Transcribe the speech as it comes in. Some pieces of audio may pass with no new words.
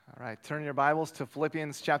All right, turn your Bibles to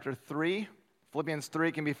Philippians chapter 3. Philippians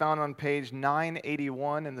 3 can be found on page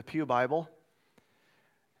 981 in the Pew Bible.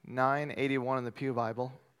 981 in the Pew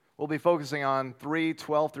Bible. We'll be focusing on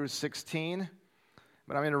 3:12 through 16,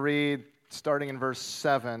 but I'm going to read starting in verse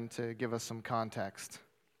 7 to give us some context.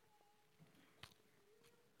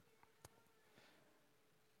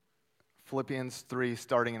 Philippians 3,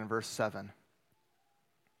 starting in verse 7.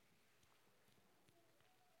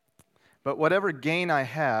 But whatever gain I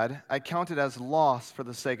had, I counted as loss for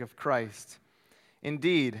the sake of Christ.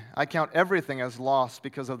 Indeed, I count everything as loss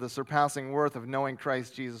because of the surpassing worth of knowing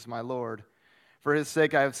Christ Jesus my Lord. For his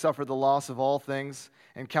sake I have suffered the loss of all things,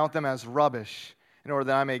 and count them as rubbish, in order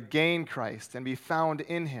that I may gain Christ and be found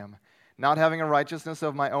in him, not having a righteousness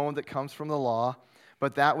of my own that comes from the law,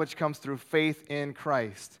 but that which comes through faith in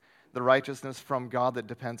Christ, the righteousness from God that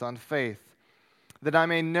depends on faith, that I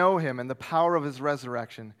may know him and the power of his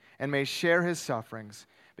resurrection, and may share his sufferings,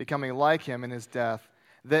 becoming like him in his death,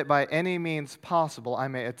 that by any means possible I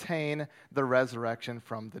may attain the resurrection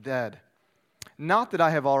from the dead. Not that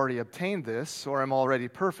I have already obtained this, or am already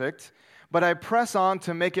perfect, but I press on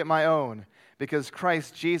to make it my own, because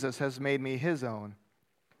Christ Jesus has made me his own.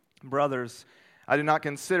 Brothers, I do not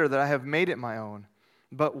consider that I have made it my own,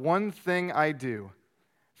 but one thing I do,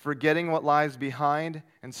 forgetting what lies behind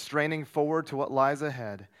and straining forward to what lies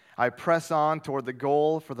ahead, I press on toward the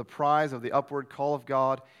goal for the prize of the upward call of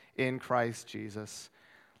God in Christ Jesus.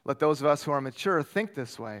 Let those of us who are mature think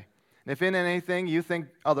this way. And if in anything you think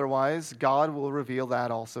otherwise, God will reveal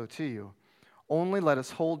that also to you. Only let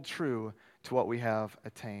us hold true to what we have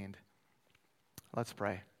attained. Let's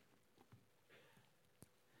pray.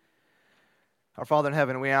 Our Father in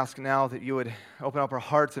heaven, we ask now that you would open up our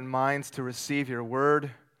hearts and minds to receive your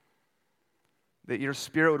word, that your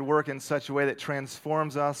Spirit would work in such a way that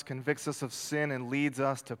transforms us, convicts us of sin, and leads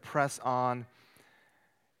us to press on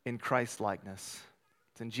in Christ's likeness.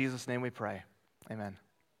 It's in Jesus' name we pray. Amen.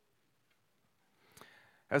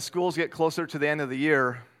 As schools get closer to the end of the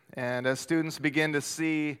year, and as students begin to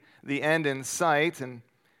see the end in sight, and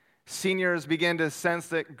seniors begin to sense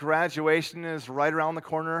that graduation is right around the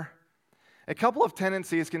corner, a couple of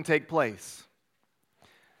tendencies can take place.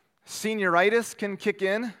 Senioritis can kick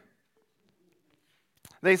in.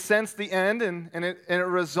 They sense the end, and it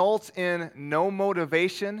results in no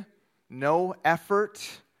motivation, no effort.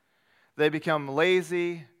 They become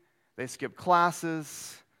lazy. They skip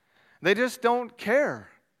classes. They just don't care.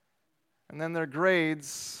 And then their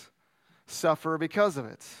grades suffer because of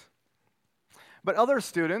it. But other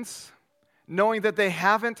students, knowing that they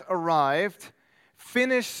haven't arrived,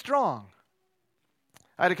 finish strong.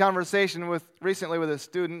 I had a conversation recently with a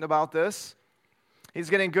student about this.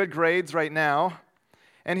 He's getting good grades right now,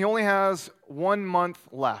 and he only has 1 month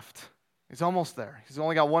left. He's almost there. He's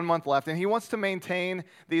only got 1 month left, and he wants to maintain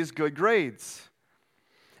these good grades.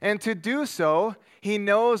 And to do so, he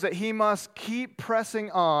knows that he must keep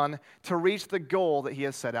pressing on to reach the goal that he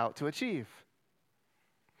has set out to achieve.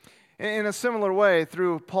 In a similar way,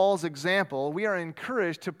 through Paul's example, we are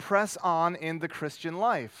encouraged to press on in the Christian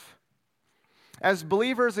life. As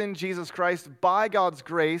believers in Jesus Christ, by God's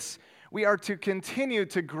grace, we are to continue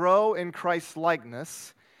to grow in Christ's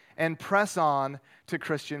likeness and press on to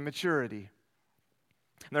Christian maturity.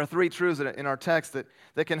 And there are three truths in our text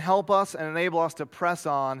that can help us and enable us to press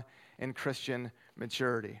on in Christian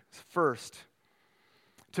maturity. First,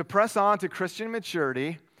 to press on to Christian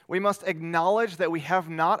maturity, we must acknowledge that we have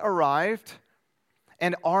not arrived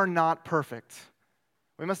and are not perfect.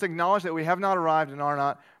 We must acknowledge that we have not arrived and are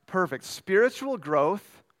not perfect. Spiritual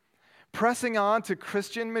growth, pressing on to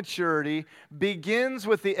Christian maturity, begins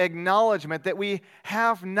with the acknowledgement that we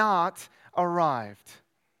have not arrived.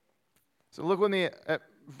 So look with me at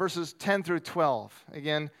verses 10 through 12.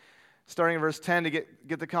 Again, starting in verse 10 to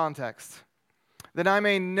get the context. That I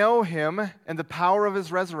may know him and the power of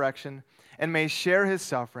his resurrection, and may share his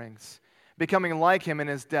sufferings, becoming like him in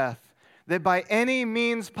his death, that by any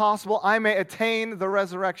means possible I may attain the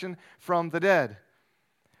resurrection from the dead.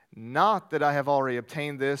 Not that I have already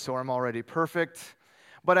obtained this or am already perfect,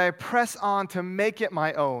 but I press on to make it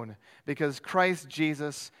my own, because Christ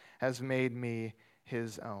Jesus has made me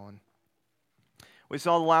his own. We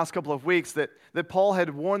saw the last couple of weeks that Paul had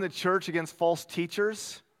warned the church against false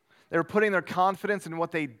teachers. They were putting their confidence in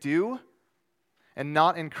what they do and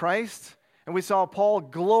not in Christ. And we saw Paul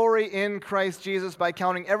glory in Christ Jesus by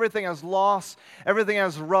counting everything as loss, everything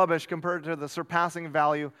as rubbish compared to the surpassing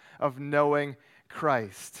value of knowing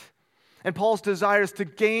Christ. And Paul's desire is to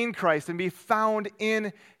gain Christ and be found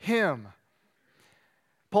in him.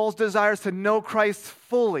 Paul's desire is to know Christ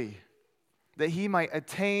fully, that he might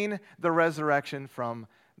attain the resurrection from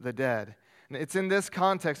the dead. And it's in this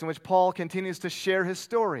context in which Paul continues to share his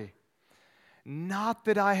story. Not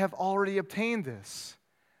that I have already obtained this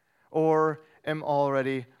or am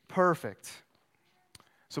already perfect.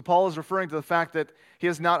 So Paul is referring to the fact that he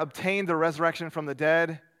has not obtained the resurrection from the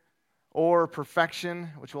dead or perfection,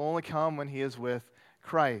 which will only come when he is with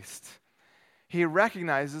Christ. He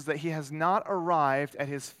recognizes that he has not arrived at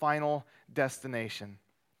his final destination.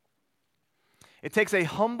 It takes a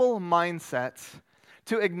humble mindset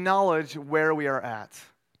to acknowledge where we are at,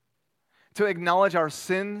 to acknowledge our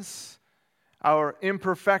sins, our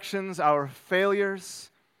imperfections, our failures.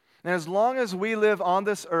 And as long as we live on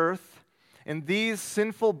this earth, in these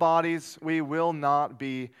sinful bodies, we will not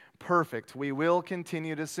be perfect. We will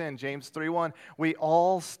continue to sin. James 3:1, we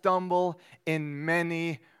all stumble in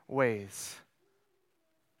many ways.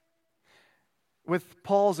 With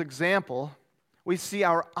Paul's example, we see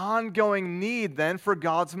our ongoing need then for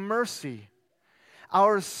God's mercy.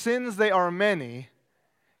 Our sins, they are many.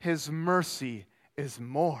 His mercy is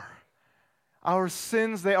more. Our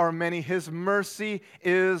sins, they are many. His mercy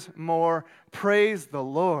is more. Praise the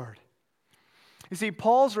Lord. You see,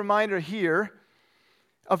 Paul's reminder here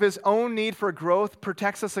of his own need for growth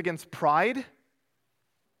protects us against pride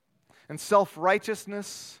and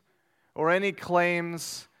self-righteousness or any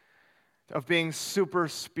claims of being super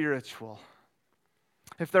spiritual.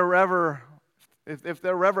 If there were ever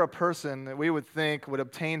a person that we would think would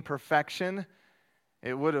obtain perfection,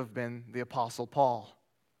 it would have been the Apostle Paul.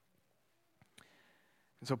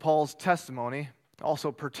 And so Paul's testimony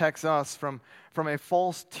also protects us from a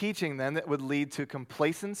false teaching then that would lead to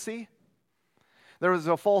complacency. There was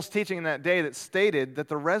a false teaching in that day that stated that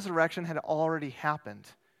the resurrection had already happened.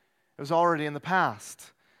 It was already in the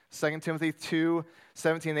past. 2 Timothy 2,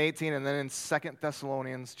 17, 18, and then in 2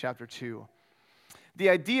 Thessalonians chapter 2. The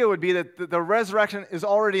idea would be that the resurrection is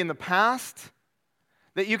already in the past,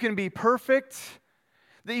 that you can be perfect,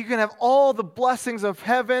 that you can have all the blessings of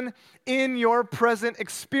heaven in your present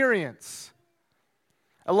experience.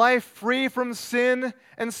 A life free from sin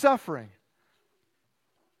and suffering.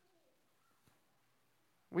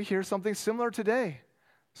 We hear something similar today,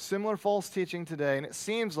 similar false teaching today, and it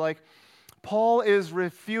seems like Paul is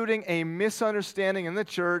refuting a misunderstanding in the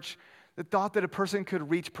church that thought that a person could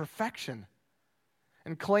reach perfection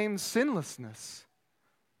and claim sinlessness,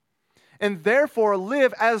 and therefore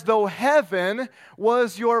live as though heaven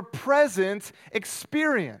was your present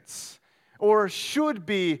experience, or should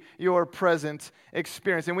be your present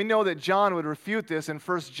experience. And we know that John would refute this in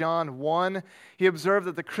 1 John 1. He observed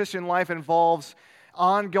that the Christian life involves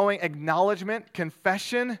ongoing acknowledgement,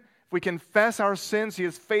 confession. If we confess our sins, He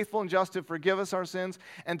is faithful and just to forgive us our sins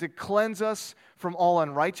and to cleanse us from all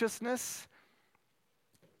unrighteousness.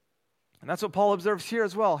 And that's what Paul observes here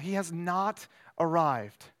as well. He has not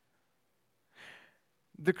arrived.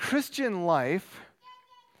 The Christian life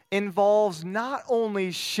involves not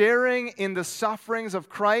only sharing in the sufferings of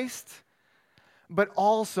Christ, but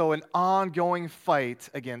also an ongoing fight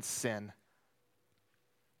against sin.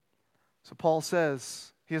 So Paul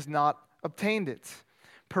says he has not obtained it.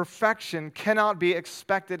 Perfection cannot be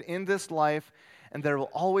expected in this life, and there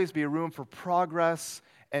will always be room for progress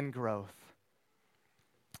and growth.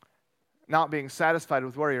 Not being satisfied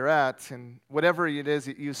with where you're at and whatever it is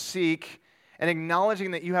that you seek, and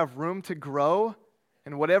acknowledging that you have room to grow,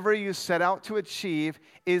 and whatever you set out to achieve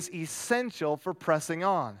is essential for pressing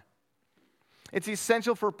on. It's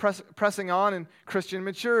essential for pressing on in Christian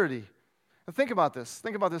maturity. Now think about this.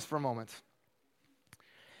 Think about this for a moment.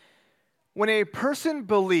 When a person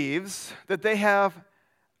believes that they have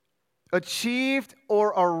achieved or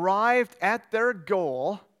arrived at their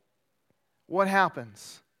goal, what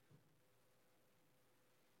happens?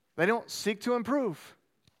 They don't seek to improve.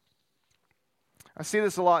 I see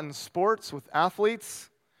this a lot in sports with athletes,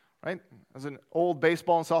 right? As an old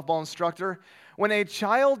baseball and softball instructor, when a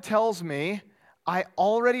child tells me, I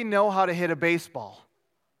already know how to hit a baseball.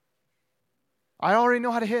 I already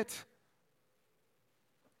know how to hit.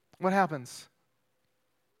 What happens?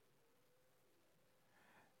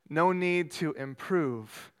 No need to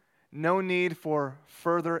improve. No need for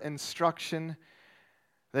further instruction.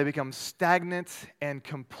 They become stagnant and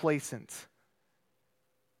complacent.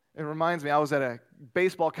 It reminds me, I was at a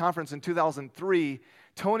baseball conference in 2003.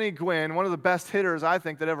 Tony Gwynn, one of the best hitters I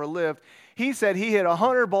think that ever lived, he said he hit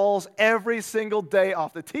 100 balls every single day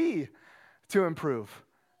off the tee to improve.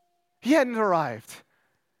 He hadn't arrived.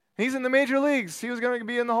 He's in the major leagues. He was going to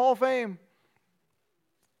be in the Hall of Fame.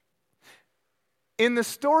 In the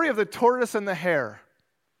story of the tortoise and the hare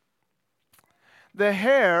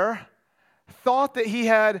thought that he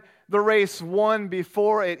had the race won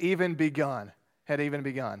before it even begun.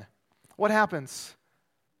 What happens?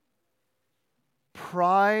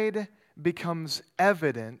 pride becomes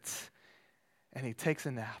evident, and he takes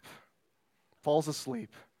a nap, falls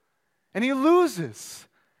asleep, and he loses.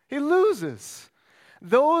 He loses.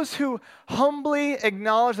 Those who humbly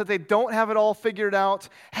acknowledge that they don't have it all figured out,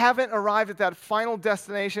 haven't arrived at that final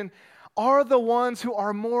destination, are the ones who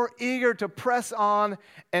are more eager to press on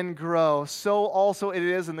and grow. So also it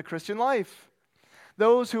is in the Christian life.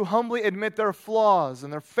 Those who humbly admit their flaws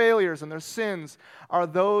and their failures and their sins are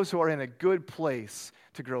those who are in a good place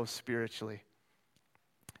to grow spiritually.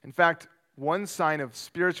 In fact, one sign of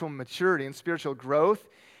spiritual maturity and spiritual growth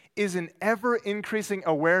is an ever-increasing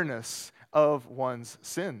awareness of one's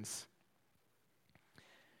sins.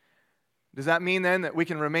 Does that mean then that we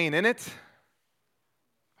can remain in it?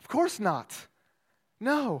 Of course not.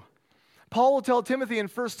 No. Paul will tell Timothy in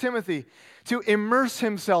 1 Timothy to immerse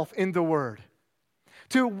himself in the Word,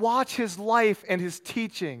 to watch his life and his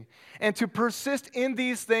teaching, and to persist in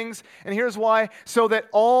these things. And here's why: so that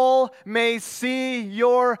all may see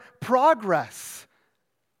your progress.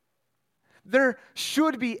 There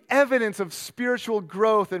should be evidence of spiritual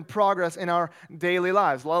growth and progress in our daily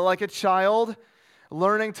lives. Like a child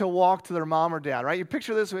learning to walk to their mom or dad, right? You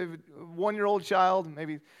picture this with a 1-year-old child,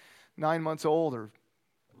 maybe 9 months old or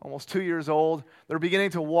almost 2 years old. They're beginning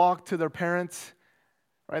to walk to their parents,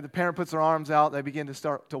 right? The parent puts their arms out. They begin to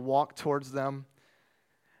start to walk towards them.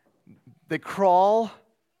 They crawl.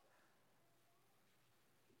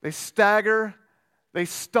 They stagger. They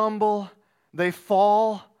stumble. They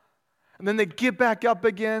fall. And then they get back up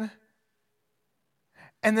again.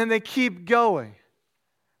 And then they keep going.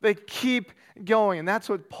 They keep going. And that's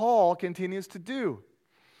what Paul continues to do.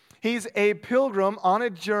 He's a pilgrim on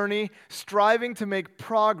a journey, striving to make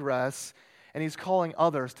progress, and he's calling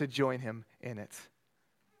others to join him in it.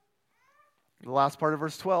 The last part of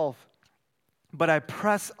verse 12. But I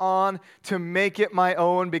press on to make it my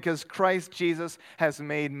own because Christ Jesus has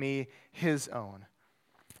made me his own.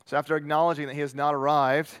 So after acknowledging that he has not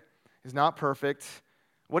arrived, he's not perfect,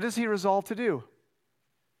 what does he resolve to do?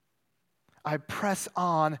 I press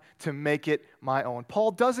on to make it my own. Paul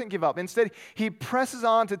doesn't give up. Instead, he presses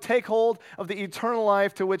on to take hold of the eternal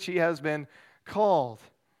life to which he has been called.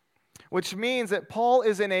 Which means that Paul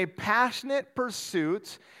is in a passionate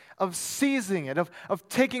pursuit of seizing it, of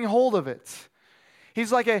taking hold of it.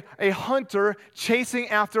 He's like a hunter chasing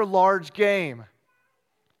after large game.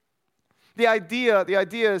 The idea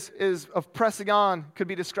is of pressing on could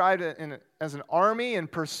be described as an army in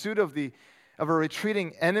pursuit of a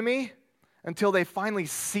retreating enemy until they finally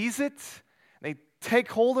seize it. They take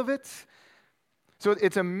hold of it. So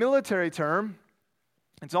it's a military term.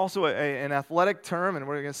 It's also an athletic term, and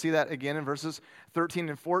we're going to see that again in verses 13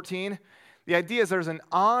 and 14. The idea is there's an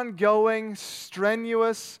ongoing,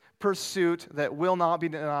 strenuous pursuit that will not be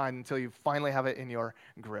denied until you finally have it in your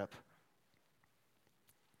grip.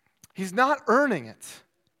 He's not earning it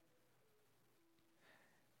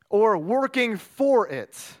or working for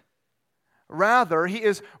it. Rather, he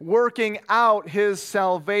is working out his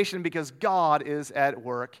salvation because God is at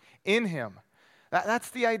work in him. That's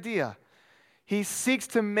the idea. He seeks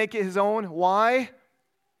to make it his own. Why?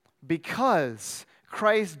 Because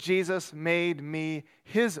Christ Jesus made me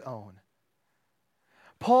his own.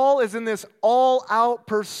 Paul is in this all-out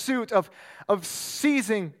pursuit of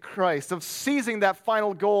seizing Christ, of seizing that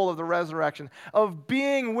final goal of the resurrection, of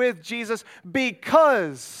being with Jesus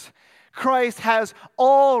because Christ has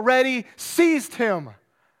already seized him.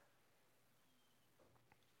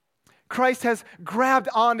 Christ has grabbed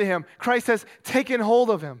onto him. Christ has taken hold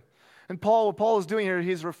of him. And what Paul is doing here,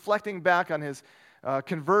 he's reflecting back on his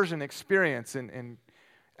conversion experience in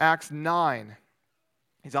Acts 9.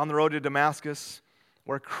 He's on the road to Damascus,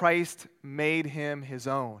 where Christ made him his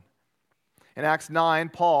own. In Acts 9,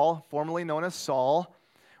 Paul, formerly known as Saul,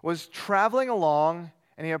 was traveling along,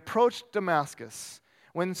 and he approached Damascus,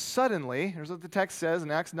 when suddenly, here's what the text says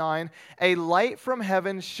in Acts 9, a light from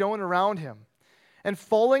heaven shone around him. And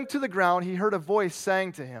falling to the ground, he heard a voice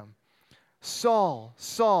saying to him, Saul,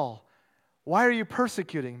 Saul, why are you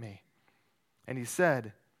persecuting me? And he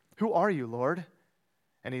said, Who are you, Lord?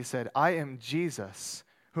 And he said, I am Jesus,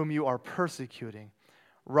 whom you are persecuting.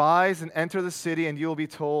 Rise and enter the city, and you will be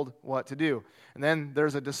told what to do. And then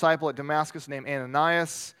there's a disciple at Damascus named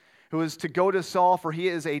Ananias, who is to go to Saul, for he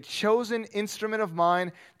is a chosen instrument of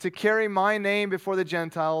mine to carry my name before the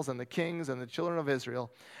Gentiles and the kings and the children of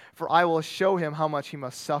Israel. For I will show him how much he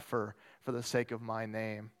must suffer for the sake of my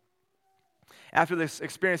name. After this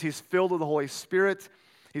experience, he's filled with the Holy Spirit.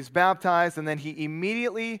 He's baptized, and then he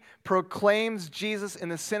immediately proclaims Jesus in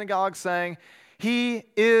the synagogue, saying, He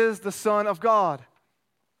is the Son of God.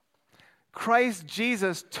 Christ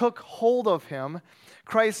Jesus took hold of him,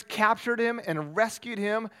 Christ captured him and rescued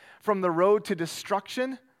him from the road to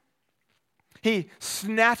destruction. He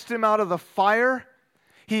snatched him out of the fire.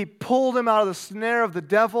 He pulled him out of the snare of the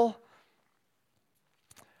devil.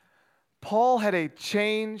 Paul had a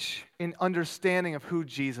change in understanding of who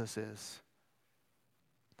Jesus is.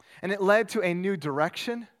 And it led to a new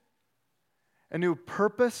direction, a new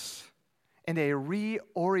purpose, and a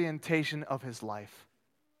reorientation of his life.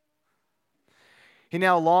 He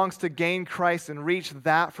now longs to gain Christ and reach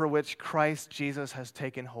that for which Christ Jesus has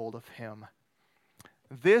taken hold of him.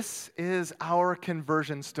 This is our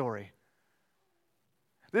conversion story.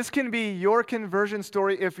 This can be your conversion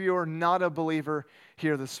story if you're not a believer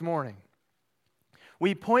here this morning.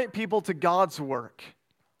 We point people to God's work.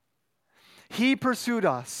 He pursued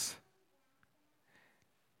us.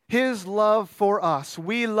 His love for us.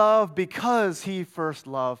 We love because He first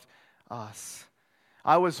loved us.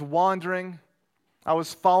 I was wandering. I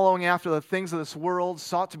was following after the things of this world,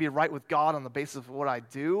 sought to be right with God on the basis of what I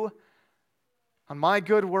do, on my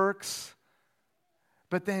good works.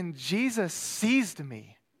 But then Jesus seized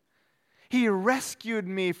me. He rescued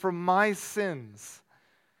me from my sins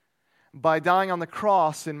by dying on the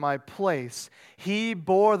cross in my place. He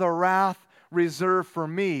bore the wrath reserved for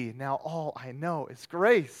me. Now all I know is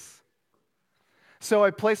grace. So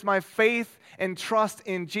I place my faith and trust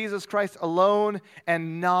in Jesus Christ alone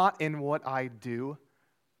and not in what I do.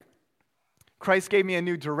 Christ gave me a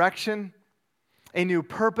new direction, a new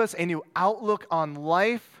purpose, a new outlook on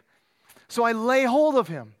life. So I lay hold of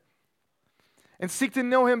Him and seek to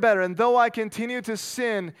know Him better. And though I continue to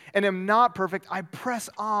sin and am not perfect, I press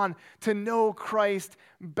on to know Christ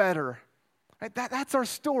better. Right? That's our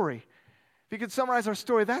story. If you could summarize our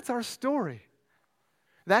story, that's our story.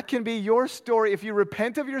 That can be your story if you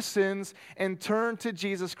repent of your sins and turn to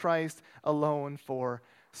Jesus Christ alone for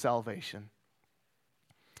salvation.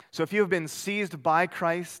 So if you have been seized by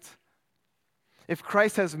Christ, if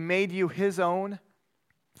Christ has made you His own,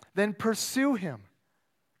 then pursue Him.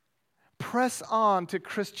 Press on to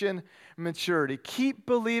Christian maturity. Keep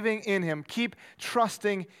believing in Him. Keep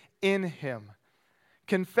trusting in Him.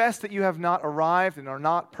 Confess that you have not arrived and are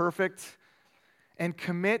not perfect, and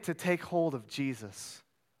commit to take hold of Jesus.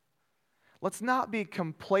 Let's not be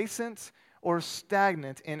complacent or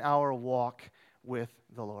stagnant in our walk with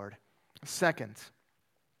the Lord. Second,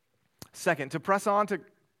 to press on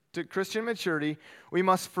to Christian maturity, we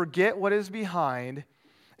must forget what is behind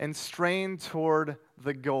and strain toward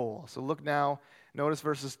the goal. So look now, notice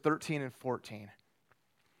verses 13 and 14.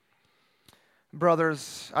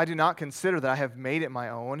 Brothers, I do not consider that I have made it my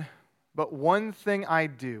own, but one thing I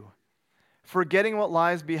do, forgetting what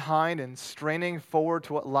lies behind and straining forward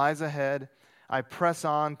to what lies ahead, I press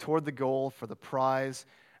on toward the goal for the prize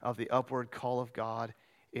of the upward call of God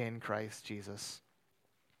in Christ Jesus.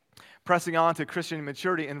 Pressing on to Christian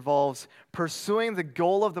maturity involves pursuing the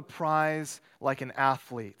goal of the prize like an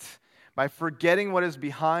athlete, by forgetting what is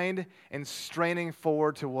behind and straining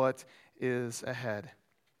forward to what is ahead.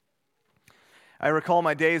 I recall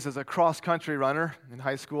my days as a cross-country runner in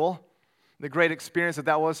high school, the great experience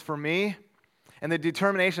that was for me, and the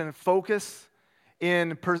determination and focus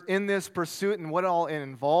in this pursuit and what all it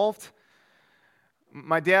involved.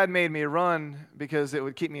 My dad made me run because it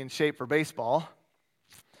would keep me in shape for baseball.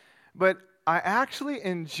 But I actually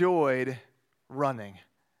enjoyed running.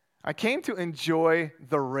 I came to enjoy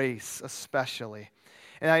the race especially.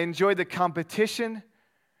 And I enjoyed the competition,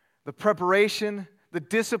 the preparation, the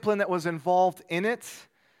discipline that was involved in it.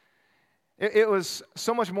 It was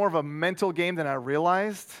so much more of a mental game than I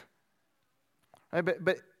realized. Right?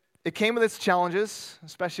 But it came with its challenges,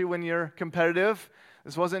 especially when you're competitive.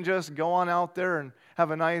 This wasn't just go on out there and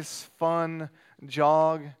have a nice, fun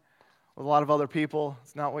jog with a lot of other people.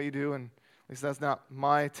 It's not what you do, and at least that's not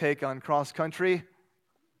my take on cross-country.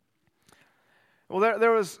 Well,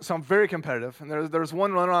 there was some very competitive, and there was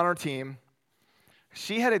one runner on our team.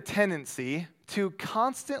 She had a tendency to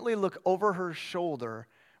constantly look over her shoulder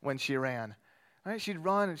when she ran. Right? She'd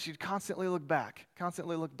run, and she'd constantly look back.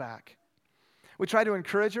 We tried to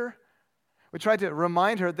encourage her. We tried to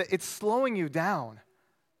remind her that it's slowing you down.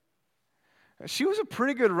 She was a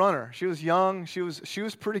pretty good runner. She was young. She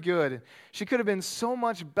was pretty good. She could have been so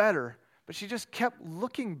much better, but she just kept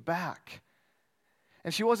looking back.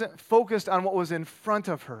 And she wasn't focused on what was in front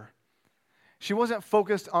of her. She wasn't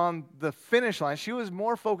focused on the finish line. She was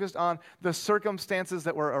more focused on the circumstances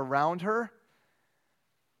that were around her.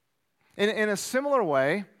 In a similar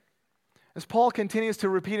way, as Paul continues to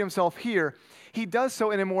repeat himself here, he does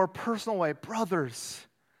so in a more personal way. Brothers.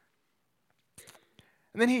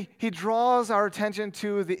 And then he draws our attention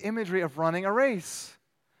to the imagery of running a race.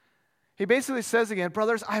 He basically says again,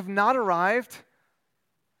 brothers, I have not arrived.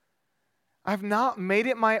 I've not made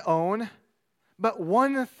it my own, but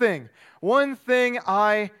one thing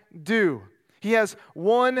I do. He has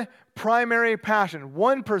one primary passion,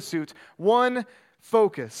 one pursuit, one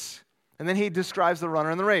focus. And then he describes the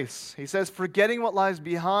runner in the race. He says, forgetting what lies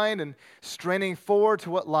behind and straining forward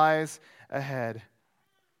to what lies ahead.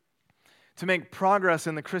 To make progress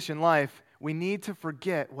in the Christian life, we need to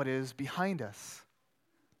forget what is behind us.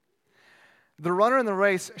 The runner in the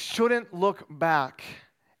race shouldn't look back.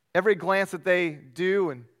 Every glance that they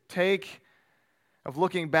do and take of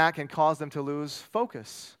looking back can cause them to lose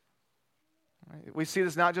focus. We see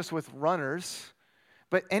this not just with runners,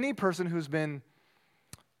 but any person who's been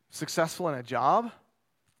successful in a job,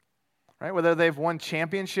 right? Whether they've won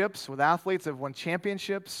championships with athletes, have won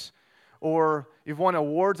championships, or you've won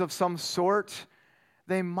awards of some sort,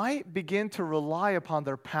 they might begin to rely upon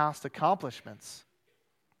their past accomplishments.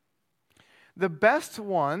 The best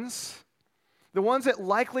ones, the ones that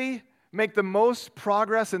likely make the most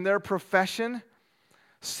progress in their profession,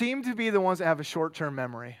 seem to be the ones that have a short-term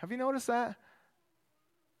memory. Have you noticed that?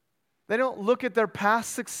 They don't look at their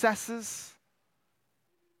past successes.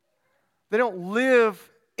 They don't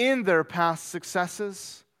live in their past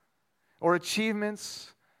successes or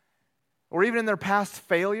achievements or even in their past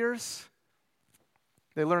failures.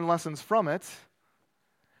 They learn lessons from it.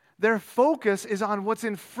 Their focus is on what's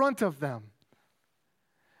in front of them.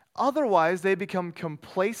 Otherwise, they become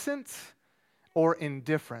complacent or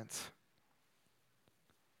indifferent.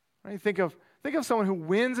 Right? Think of someone who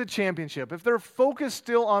wins a championship. If they're focused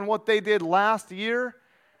still on what they did last year,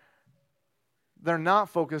 they're not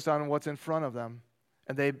focused on what's in front of them,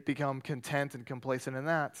 and they become content and complacent in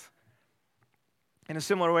that. In a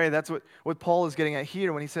similar way, that's what Paul is getting at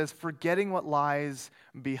here when he says, forgetting what lies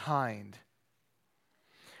behind.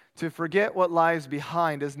 To forget what lies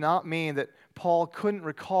behind does not mean that Paul couldn't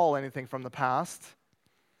recall anything from the past,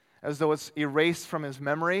 as though it's erased from his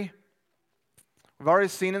memory. We've already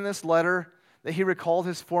seen in this letter that he recalled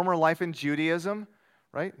his former life in Judaism,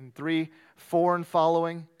 right? In 3:4 and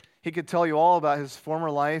following, he could tell you all about his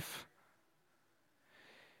former life.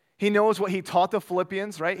 He knows what he taught the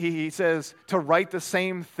Philippians, right? He says to write the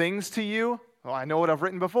same things to you. Oh, I know what I've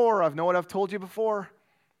written before. I know what I've told you before.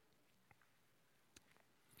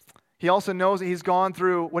 He also knows that he's gone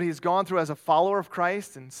through what he's gone through as a follower of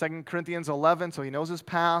Christ in 2 Corinthians 11, so he knows his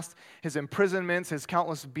past, his imprisonments, his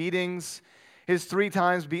countless beatings, his 3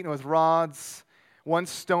 times beaten with rods,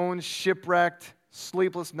 once stoned, shipwrecked,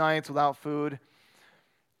 sleepless nights without food.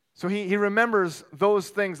 So he remembers those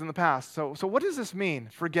things in the past. So what does this mean,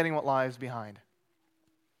 forgetting what lies behind?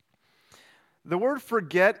 The word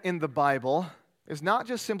forget in the Bible is not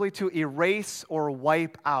just simply to erase or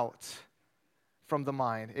wipe out from the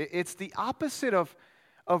mind. It's the opposite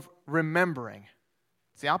of remembering.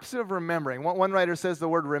 It's the opposite of remembering. One writer says the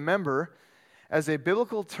word remember, as a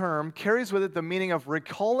biblical term, carries with it the meaning of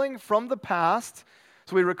recalling from the past.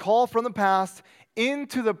 So we recall from the past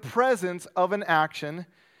into the present of an action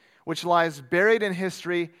which lies buried in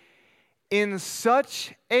history in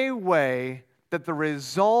such a way that the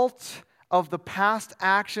result of the past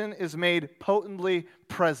action is made potently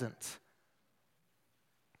present.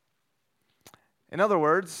 In other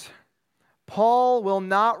words, Paul will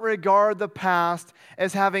not regard the past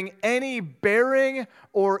as having any bearing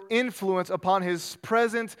or influence upon his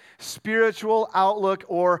present spiritual outlook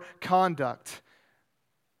or conduct.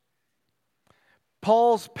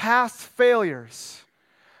 Paul's past failures,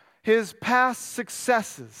 his past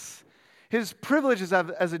successes, his privileges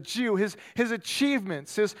as a Jew, his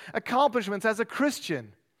achievements, his accomplishments as a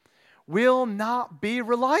Christian will not be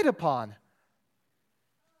relied upon.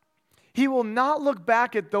 He will not look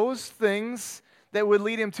back at those things that would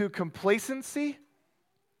lead him to complacency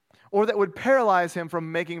or that would paralyze him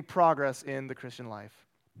from making progress in the Christian life.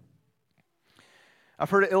 I've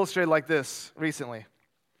heard it illustrated like this recently.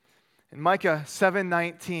 In Micah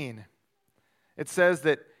 7:19, it says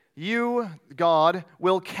that you, God,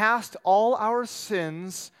 will cast all our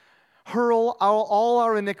sins, hurl all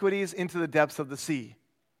our iniquities into the depths of the sea.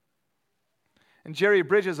 And Jerry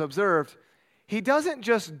Bridges observed, he doesn't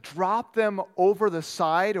just drop them over the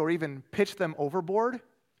side or even pitch them overboard.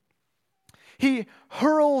 He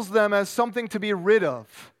hurls them as something to be rid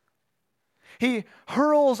of. He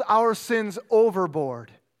hurls our sins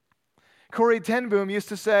overboard. Corrie ten Boom used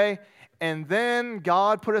to say, and then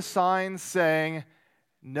God put a sign saying,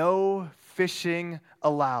 no fishing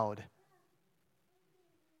allowed.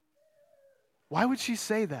 Why would she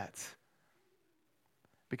say that?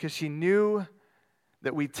 Because she knew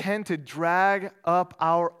that we tend to drag up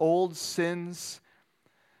our old sins,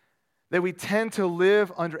 that we tend to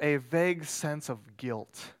live under a vague sense of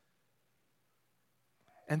guilt.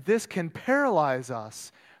 And this can paralyze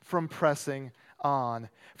us from pressing on.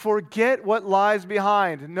 Forget what lies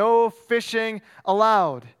behind. No fishing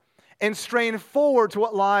allowed. And strain forward to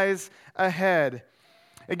what lies ahead.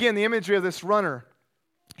 Again, the imagery of this runner.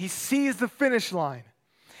 He sees the finish line.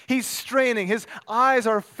 He's straining. His eyes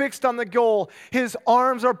are fixed on the goal. His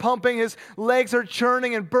arms are pumping. His legs are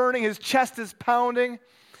churning and burning. His chest is pounding.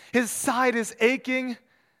 His side is aching.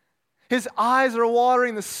 His eyes are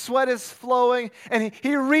watering. The sweat is flowing. And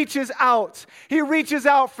he reaches out. He reaches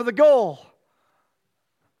out for the goal.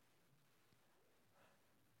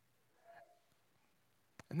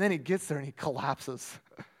 And then he gets there and he collapses.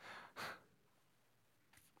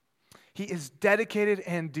 He is dedicated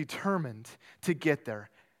and determined to get there.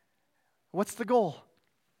 What's the goal?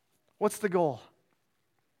 What's the goal?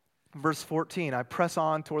 Verse 14, I press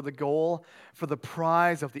on toward the goal for the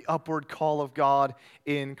prize of the upward call of God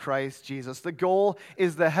in Christ Jesus. The goal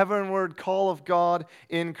is the heavenward call of God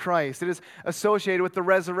in Christ. It is associated with the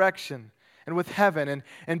resurrection and with heaven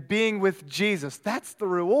and being with Jesus. That's the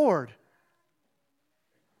reward.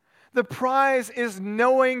 The prize is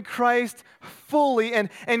knowing Christ fully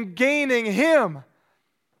and gaining Him.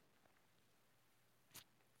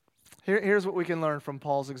 Here's what we can learn from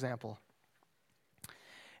Paul's example.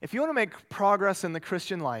 If you want to make progress in the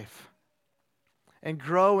Christian life and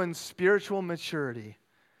grow in spiritual maturity,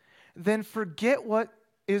 then forget what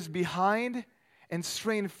is behind and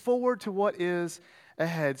strain forward to what is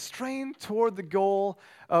ahead. Strain toward the goal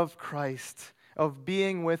of Christ, of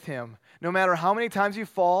being with Him. No matter how many times you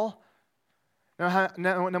fall,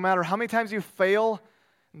 no matter how many times you fail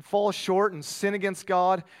and fall short and sin against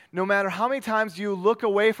God, no matter how many times you look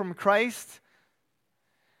away from Christ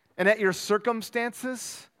and at your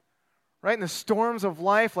circumstances, right, in the storms of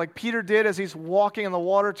life, like Peter did as he's walking in the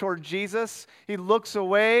water toward Jesus, he looks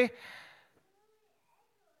away,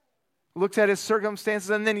 looks at his circumstances,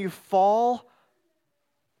 and then you fall.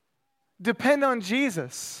 Depend on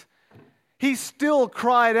Jesus. He still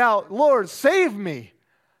cried out, Lord, save me.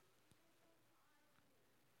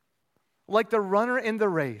 Like the runner in the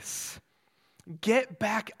race, get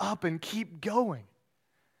back up and keep going.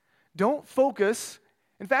 Don't focus.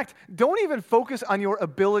 In fact, don't even focus on your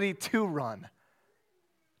ability to run.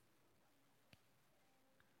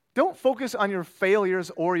 Don't focus on your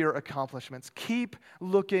failures or your accomplishments. Keep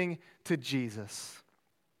looking to Jesus.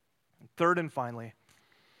 Third and finally,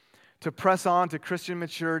 to press on to Christian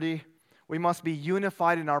maturity, we must be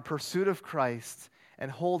unified in our pursuit of Christ and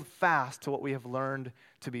hold fast to what we have learned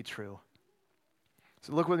to be true.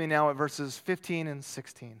 So look with me now at verses 15 and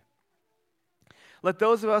 16. Let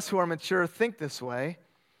those of us who are mature think this way,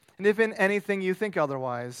 and if in anything you think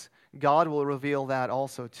otherwise, God will reveal that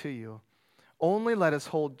also to you. Only let us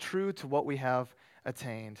hold true to what we have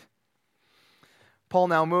attained. Paul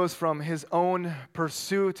now moves from his own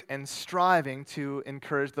pursuit and striving to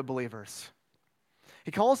encourage the believers.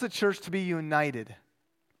 He calls the church to be united.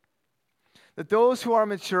 That those who are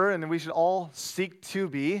mature, and we should all seek to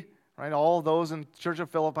be, right? All those in the Church of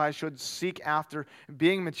Philippi should seek after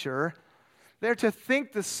being mature. They're to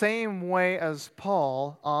think the same way as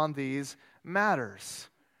Paul on these matters.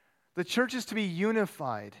 The church is to be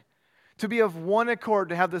unified, to be of one accord,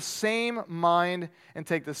 to have the same mind and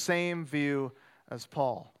take the same view as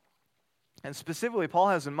Paul. And specifically, Paul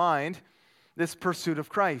has in mind this pursuit of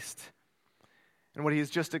Christ and what he's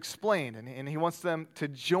just explained. And he wants them to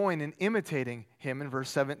join in imitating him in verse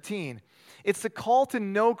 17. It's the call to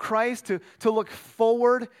know Christ, to look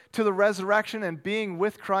forward to the resurrection and being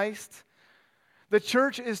with Christ. The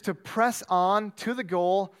church is to press on to the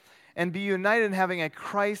goal and be united in having a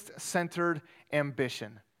Christ-centered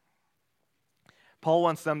ambition. Paul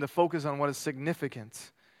wants them to focus on what is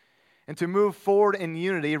significant and to move forward in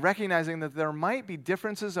unity, recognizing that there might be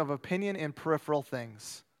differences of opinion in peripheral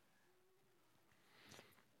things.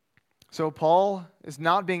 So Paul is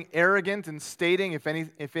not being arrogant and stating,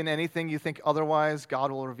 if in anything you think otherwise,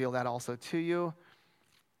 God will reveal that also to you.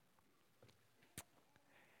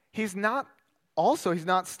 He's not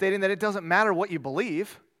stating that it doesn't matter what you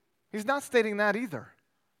believe. He's not stating that either.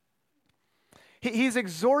 He's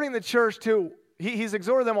exhorting the church he's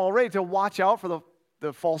exhorted them already to watch out for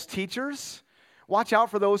the false teachers. Watch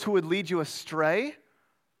out for those who would lead you astray.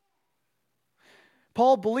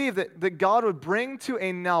 Paul believed that God would bring people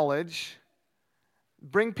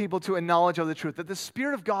to a knowledge of the truth, that the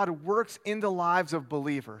Spirit of God works in the lives of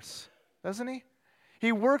believers, doesn't He?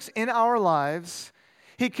 He works in our lives.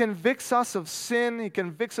 He convicts us of sin. He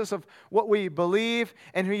convicts us of what we believe,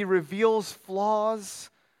 and He reveals flaws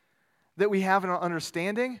that we have in our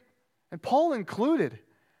understanding. And Paul included,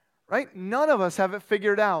 right? None of us have it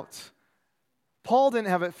figured out. Paul didn't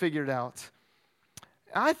have it figured out.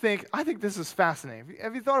 I think this is fascinating.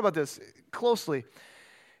 Have you thought about this closely?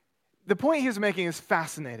 The point he's making is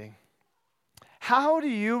fascinating. How do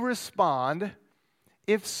you respond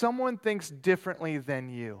if someone thinks differently than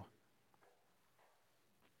you?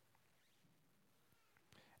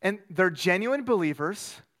 And they're genuine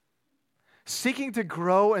believers seeking to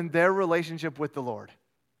grow in their relationship with the Lord.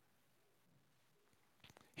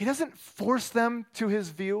 He doesn't force them to his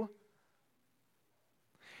view.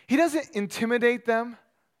 He doesn't intimidate them.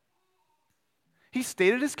 He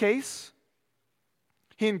stated his case.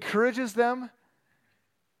 He encourages them.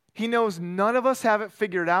 He knows none of us have it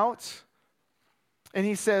figured out. And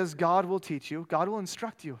he says, God will teach you. God will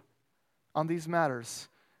instruct you on these matters.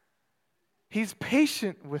 He's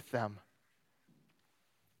patient with them.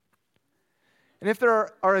 And if there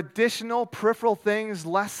are additional peripheral things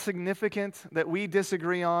less significant that we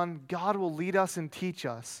disagree on, God will lead us and teach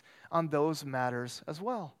us on those matters as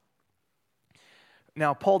well.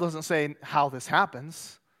 Now, Paul doesn't say how this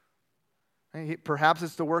happens. Perhaps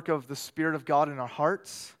it's the work of the Spirit of God in our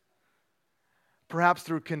hearts. Perhaps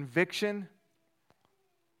through conviction.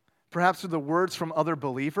 Perhaps through the words from other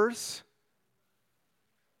believers.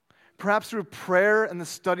 Perhaps through prayer and the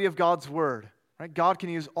study of God's Word. Right? God can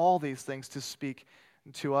use all these things to speak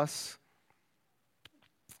to us.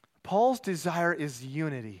 Paul's desire is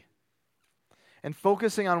unity and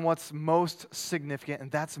focusing on what's most significant, and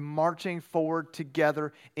that's marching forward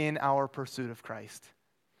together in our pursuit of Christ.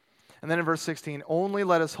 And then in verse 16, only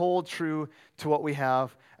let us hold true to what we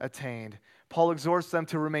have attained. Paul exhorts them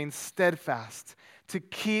to remain steadfast, to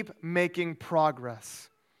keep making progress.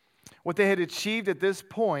 What they had achieved at this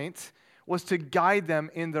point was to guide them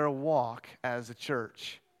in their walk as a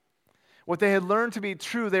church. What they had learned to be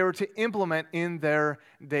true, they were to implement in their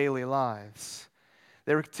daily lives.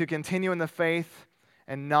 They were to continue in the faith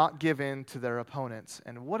and not give in to their opponents.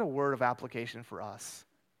 And what a word of application for us.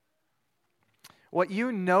 What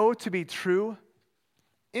you know to be true,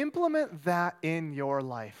 implement that in your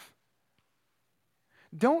life.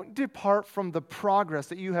 Don't depart from the progress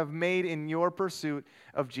that you have made in your pursuit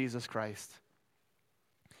of Jesus Christ.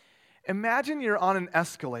 Imagine you're on an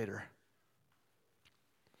escalator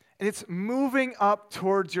and it's moving up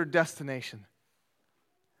towards your destination.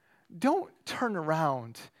 Don't turn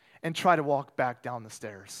around and try to walk back down the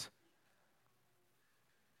stairs.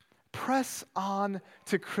 Press on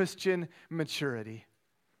to Christian maturity.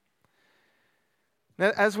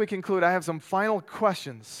 Now, as we conclude, I have some final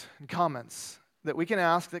questions and comments that we can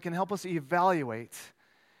ask that can help us evaluate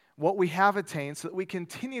what we have attained so that we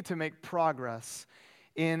continue to make progress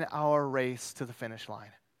in our race to the finish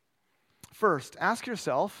line. First, ask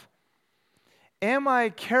yourself, am I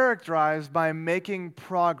characterized by making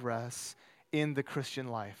progress in the Christian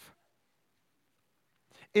life?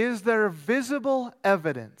 Is there visible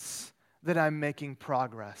evidence that I'm making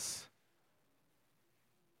progress?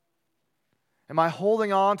 Am I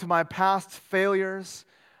holding on to my past failures?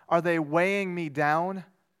 Are they weighing me down?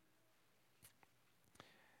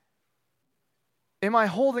 Am I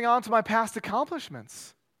holding on to my past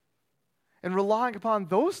accomplishments and relying upon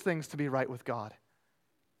those things to be right with God?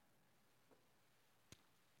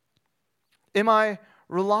 Am I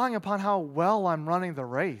relying upon how well I'm running the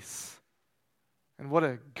race and what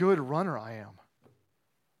a good runner I am?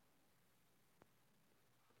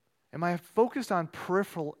 Am I focused on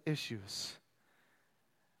peripheral issues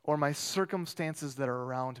or my circumstances that are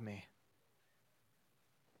around me?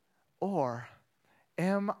 Or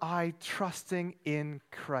am I trusting in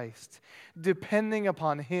Christ, depending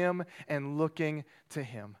upon Him and looking to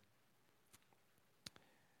Him?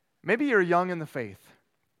 Maybe you're young in the faith.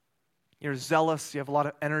 You're zealous. You have a lot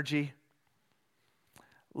of energy.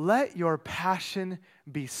 Let your passion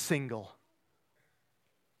be single.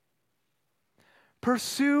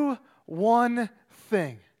 Pursue one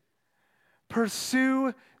thing.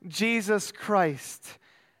 Pursue Jesus Christ.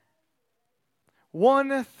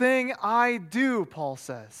 One thing I do, Paul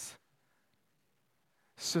says.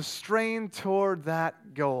 So strain toward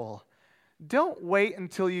that goal. Don't wait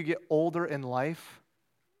until you get older in life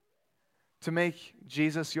to make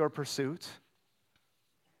Jesus your pursuit.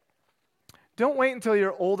 Don't wait until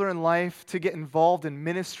you're older in life to get involved in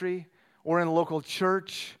ministry or in a local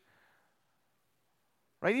church.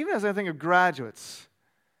 Right? Even as I think of graduates,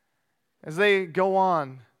 as they go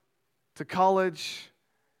on to college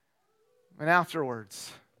and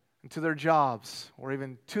afterwards, and to their jobs, or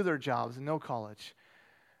even to their jobs and no college,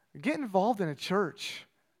 get involved in a church,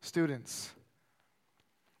 students.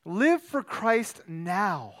 Live for Christ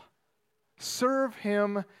now. Serve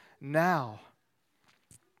Him now.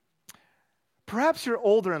 Perhaps you're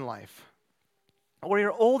older in life, or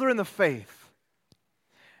you're older in the faith,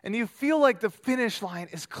 and you feel like the finish line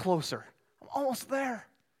is closer. I'm almost there.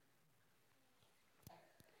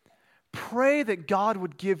 Pray that God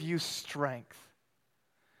would give you strength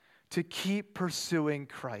to keep pursuing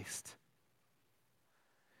Christ.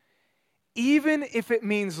 Even if it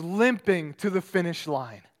means limping to the finish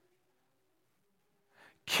line.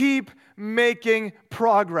 Keep making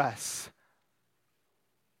progress.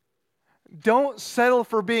 Don't settle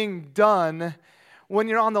for being done when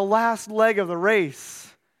you're on the last leg of the race.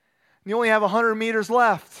 You only have 100 meters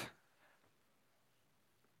left.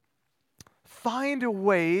 Find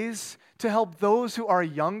ways to help those who are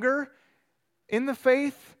younger in the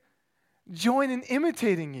faith join in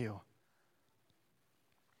imitating you.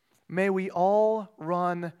 May we all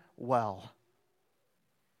run well.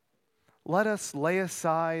 Let us lay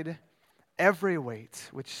aside every weight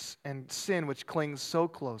and sin which clings so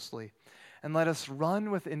closely, and let us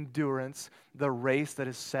run with endurance the race that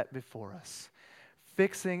is set before us,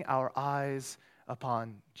 fixing our eyes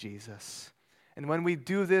upon Jesus. And when we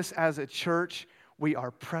do this as a church, we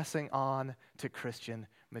are pressing on to Christian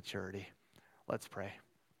maturity. Let's pray.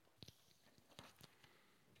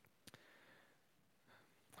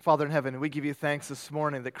 Father in heaven, we give you thanks this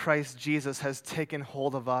morning that Christ Jesus has taken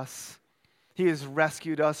hold of us. He has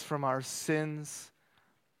rescued us from our sins.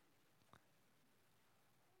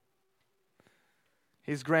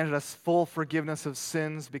 He's granted us full forgiveness of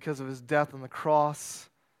sins because of his death on the cross.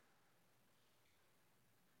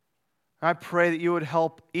 I pray that you would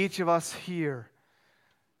help each of us here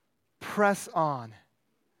press on,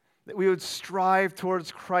 that we would strive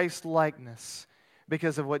towards Christ-likeness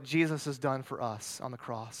because of what Jesus has done for us on the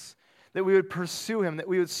cross. That we would pursue him, that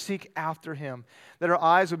we would seek after him, that our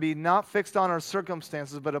eyes would be not fixed on our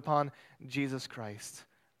circumstances, but upon Jesus Christ.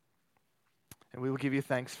 And we will give you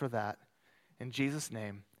thanks for that. In Jesus'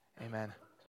 name, amen.